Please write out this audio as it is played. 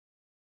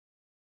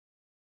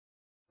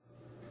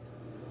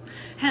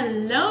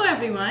Hello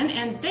everyone,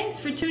 and thanks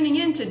for tuning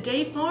in to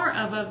day 4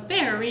 of a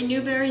very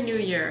Newbery New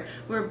Year.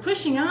 We're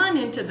pushing on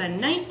into the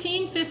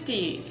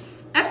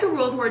 1950s. After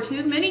World War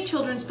II, many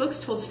children's books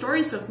told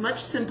stories of much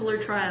simpler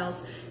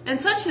trials,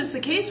 and such is the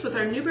case with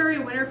our Newbery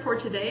winner for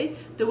today,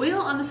 The Wheel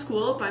on the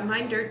School by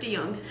Meindert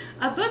DeJong.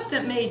 A book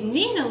that made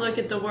Nina look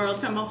at the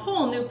world from a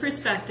whole new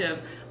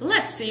perspective.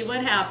 Let's see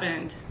what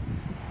happened.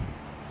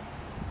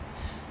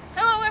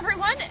 Hello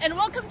everyone, and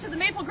welcome to the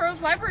Maple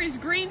Grove Library's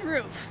green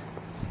roof.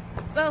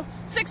 Well,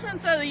 6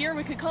 months out of the year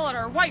we could call it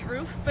our white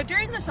roof, but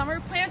during the summer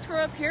plants grow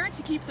up here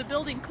to keep the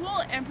building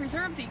cool and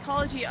preserve the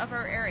ecology of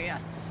our area.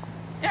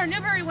 In our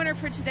Newbery winner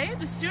for today,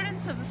 the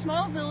students of the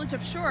small village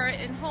of Shore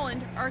in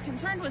Holland are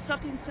concerned with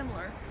something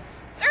similar.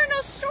 There are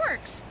no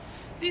storks!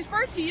 These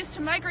birds who used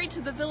to migrate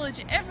to the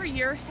village every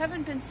year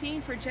haven't been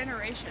seen for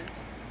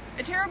generations.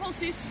 A terrible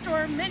sea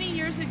storm many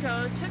years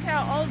ago took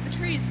out all of the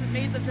trees that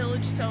made the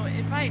village so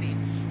inviting.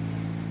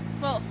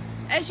 Well,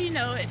 as you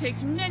know, it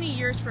takes many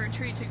years for a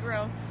tree to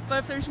grow, but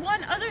if there's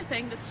one other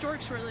thing that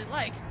storks really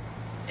like,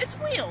 it's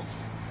wheels.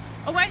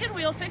 A wagon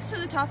wheel fixed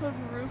to the top of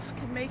a roof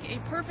can make a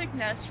perfect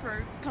nest for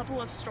a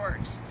couple of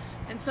storks,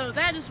 and so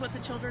that is what the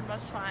children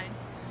must find.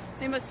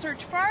 They must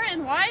search far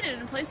and wide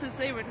and in places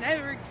they would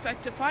never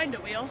expect to find a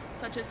wheel,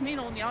 such as mean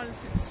old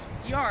Janus's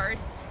yard,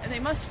 and they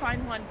must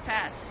find one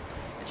fast.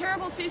 A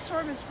terrible sea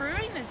storm is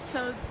brewing, and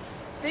so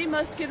they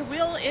must get a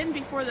wheel in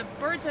before the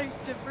birds are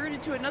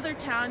diverted to another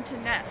town to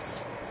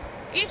nest.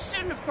 Each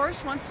student, of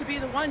course, wants to be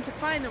the one to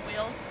find the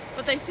wheel,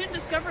 but they soon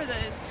discover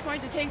that it's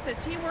going to take the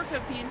teamwork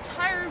of the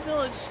entire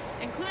village,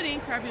 including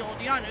crabby old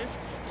Janus,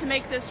 to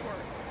make this work.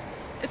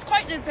 It's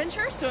quite an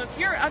adventure, so if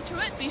you're up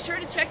to it, be sure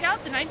to check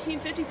out the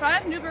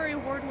 1955 Newbery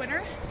Award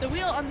winner, The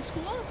Wheel on the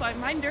School by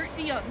Meindert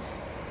DeJong.